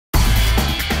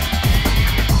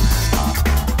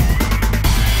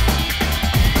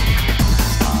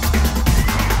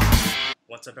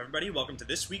everybody? Welcome to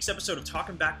this week's episode of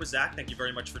Talking Back with Zach. Thank you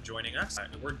very much for joining us.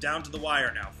 We're down to the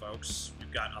wire now, folks.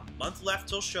 We've got a month left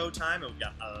till showtime, and we've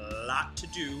got a lot to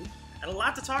do and a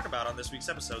lot to talk about on this week's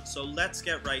episode, so let's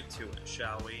get right to it,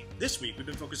 shall we? This week, we've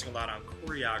been focusing a lot on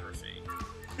choreography.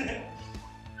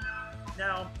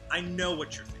 Now, I know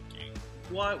what you're thinking.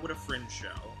 What would a fringe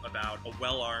show about a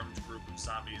well-armed group of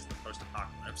zombies in the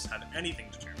post-apocalypse have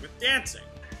anything to do with dancing?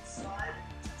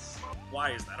 Why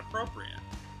is that appropriate?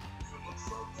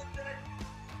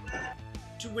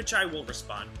 To which I will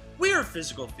respond, we're a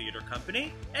physical theater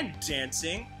company, and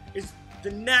dancing is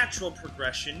the natural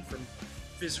progression from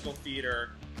physical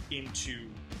theater into,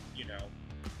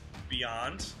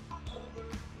 beyond.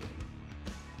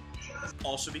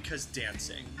 Also because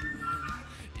dancing.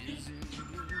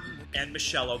 And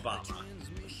Michelle Obama.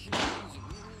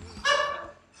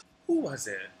 Who was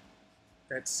it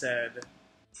that said...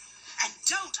 And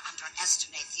don't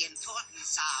underestimate the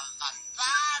importance of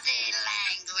body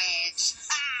language.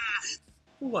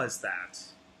 Who was that?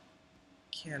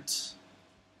 Can't...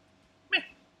 Meh.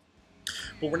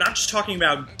 But we're not just talking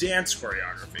about dance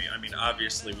choreography. I mean,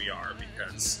 obviously we are,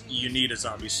 because you need a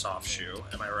zombie soft shoe,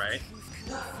 am I right?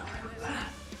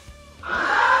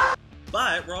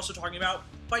 But we're also talking about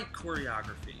fight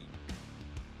choreography,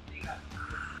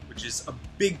 which is a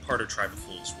big part of Tribe of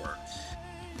Fools' work.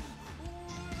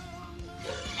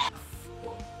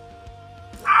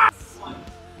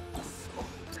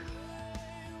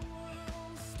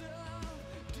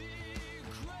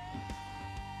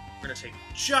 We're going to take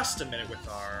just a minute with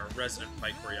our resident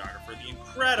fight choreographer, the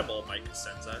incredible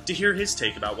Cosenza, to hear his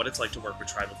take about what it's like to work with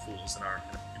Tribe of Fools in our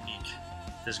kind of unique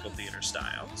physical theater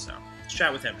style. So, let's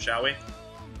chat with him, shall we?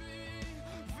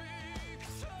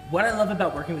 What I love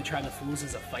about working with Tribe of Fools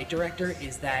as a fight director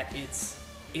is that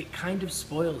it kind of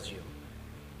spoils you.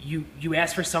 You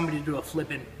ask for somebody to do a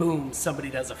flip and boom, somebody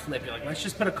does a flip. You're like, let's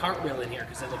just put a cartwheel in here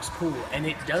because it looks cool. And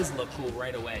it does look cool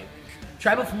right away.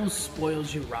 Tribe of Fools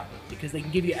spoils you rotten because they can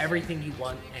give you everything you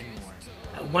want and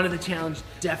more. One of the challenges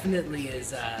definitely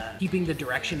is keeping the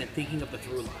direction and thinking of the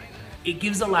through line. It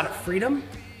gives a lot of freedom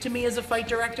to me as a fight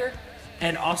director,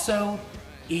 and also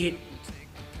it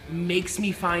makes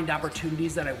me find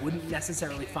opportunities that I wouldn't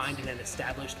necessarily find in an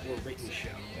established or written show.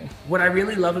 What I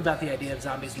really love about the idea of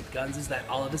zombies with guns is that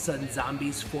all of a sudden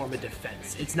zombies form a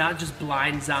defense. It's not just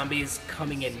blind zombies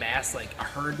coming in mass like a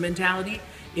herd mentality.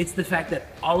 It's the fact that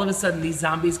all of a sudden these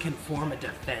zombies can form a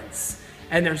defense,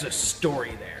 and there's a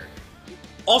story there.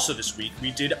 Also this week,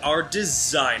 we did our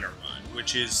designer run,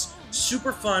 which is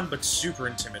super fun but super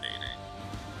intimidating.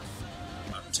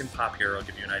 Tim Pop here will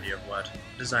give you an idea of what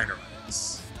designer run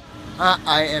is.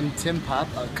 I am Tim Pop,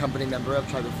 a company member of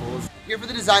Tribe of Fools. Here for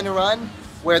the designer run,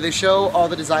 where they show all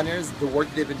the designers the work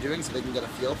they've been doing so they can get a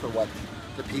feel for what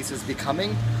the piece is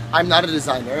becoming. I'm not a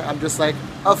designer, I'm just like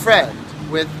a friend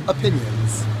with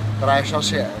opinions that I shall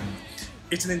share.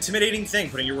 It's an intimidating thing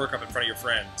putting your work up in front of your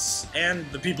friends, and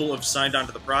the people who have signed on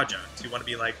to the project. You want to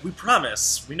be like, we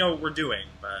promise, we know what we're doing,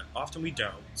 but often we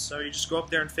don't. So you just go up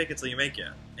there and fake it till you make it.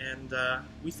 And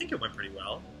we think it went pretty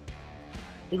well.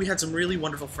 But we had some really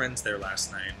wonderful friends there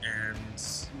last night, and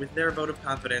with their vote of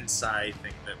confidence, I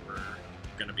think that we're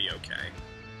gonna be okay.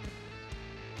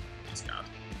 Please God.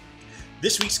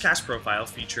 This week's cast profile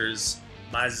features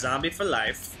my zombie for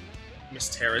life, Miss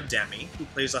Tara Demmy, who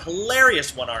plays a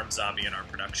hilarious one-armed zombie in our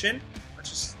production. Let's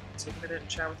just take a minute and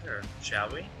chat with her, shall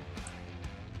we?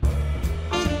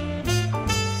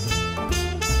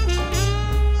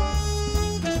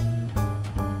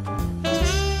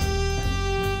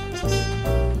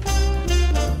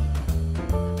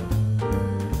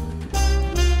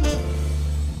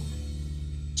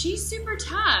 She's super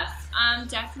tough.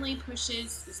 Definitely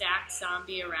pushes Zach's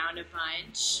zombie around a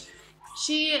bunch.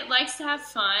 She likes to have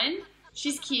fun.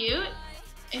 She's cute.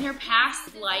 In her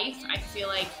past life, I feel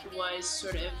like was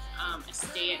sort of a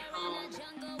stay-at-home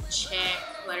chick,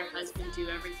 let her husband do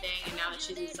everything, and now that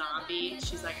she's a zombie,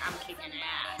 she's like, I'm kicking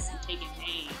ass and taking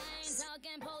names.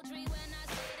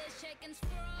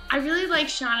 I really like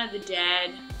Shaun of the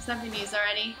Dead. Is that the news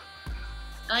already?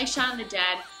 I like Shaun of the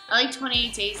Dead. I like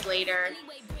 28 Days Later.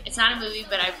 It's not a movie,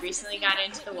 but I've recently got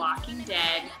into The Walking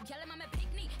Dead.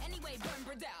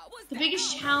 The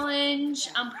biggest challenge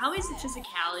probably is the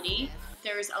physicality.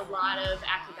 There's a lot of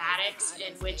acrobatics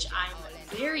in which I'm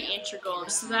very integral,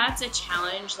 so that's a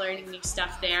challenge, learning new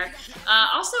stuff there.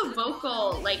 Also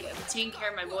vocal, like taking care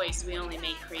of my voice. We only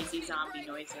make crazy zombie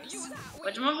noises,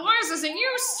 which my voice isn't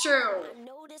used to.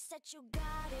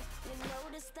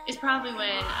 It's probably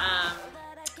when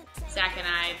Zach and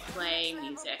I play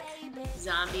music.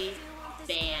 Zombie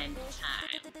band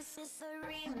time.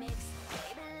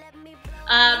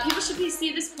 People should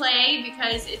see this play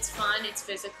because it's fun, it's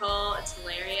physical, it's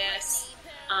hilarious.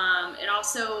 It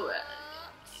also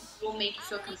will make you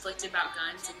feel conflicted about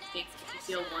guns. If you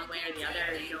feel one way or the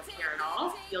other or you don't care at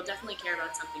all, you'll definitely care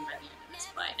about something by the end of this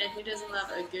play. And who doesn't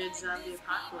love a good zombie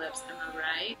apocalypse, am I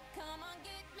right?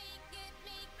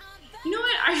 You know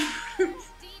what? I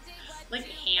like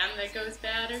ham that goes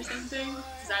bad or something,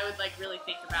 because I would like really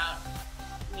think about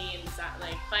me and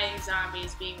like fighting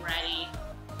zombies, being ready,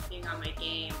 being on my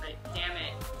game. But damn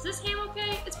it, is this ham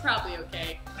okay? It's probably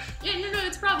okay. Yeah, no,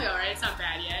 it's probably all right. It's not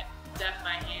bad yet. Death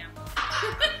by ham.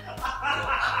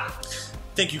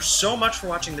 Thank you so much for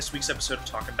watching this week's episode of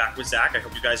Talkin' Back with Zach. I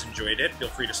hope you guys enjoyed it. Feel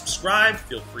free to subscribe,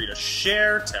 feel free to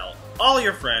share, tell all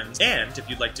your friends, and if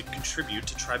you'd like to contribute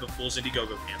to Tribe of Fools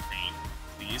Indiegogo campaign,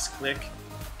 please click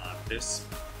on this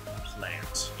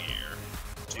plant here.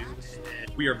 Do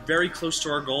it. We are very close to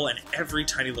our goal, and every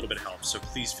tiny little bit helps, so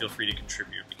please feel free to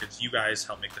contribute, because you guys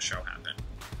help make the show happen.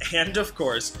 And, of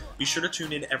course, be sure to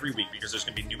tune in every week, because there's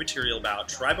going to be new material about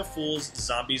Tribe of Fools,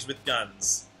 Zombies with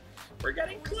Guns. We're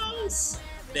getting close!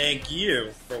 Thank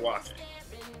you for watching.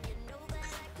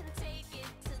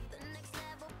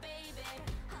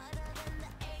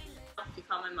 If you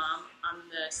call my mom on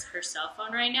her cell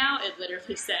phone right now, it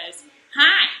literally says,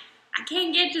 "Hi, I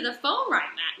can't get to the phone right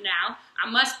now. I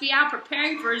must be out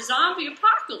preparing for a zombie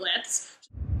apocalypse.